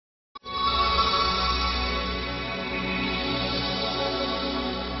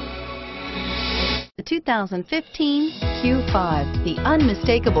2015 Q5. The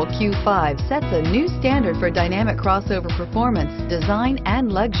unmistakable Q5 sets a new standard for dynamic crossover performance, design,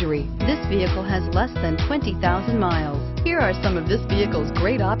 and luxury. This vehicle has less than 20,000 miles. Here are some of this vehicle's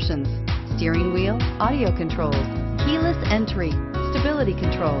great options: steering wheel audio controls, keyless entry, stability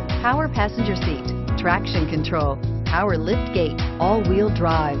control, power passenger seat, traction control, power lift gate, all-wheel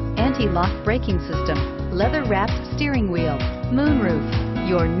drive, anti-lock braking system, leather-wrapped steering wheel, moonroof.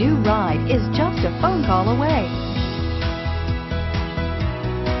 Your new ride is just a phone call away.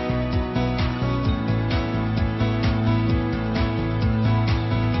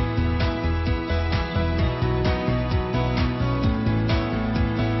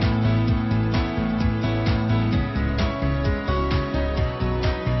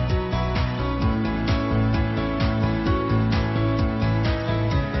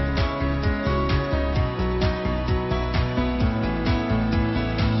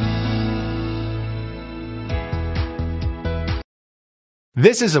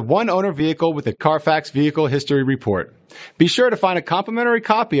 This is a one-owner vehicle with a Carfax Vehicle History Report. Be sure to find a complimentary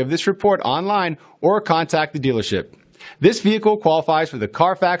copy of this report online or contact the dealership. This vehicle qualifies for the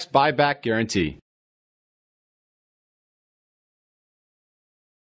Carfax Buyback Guarantee.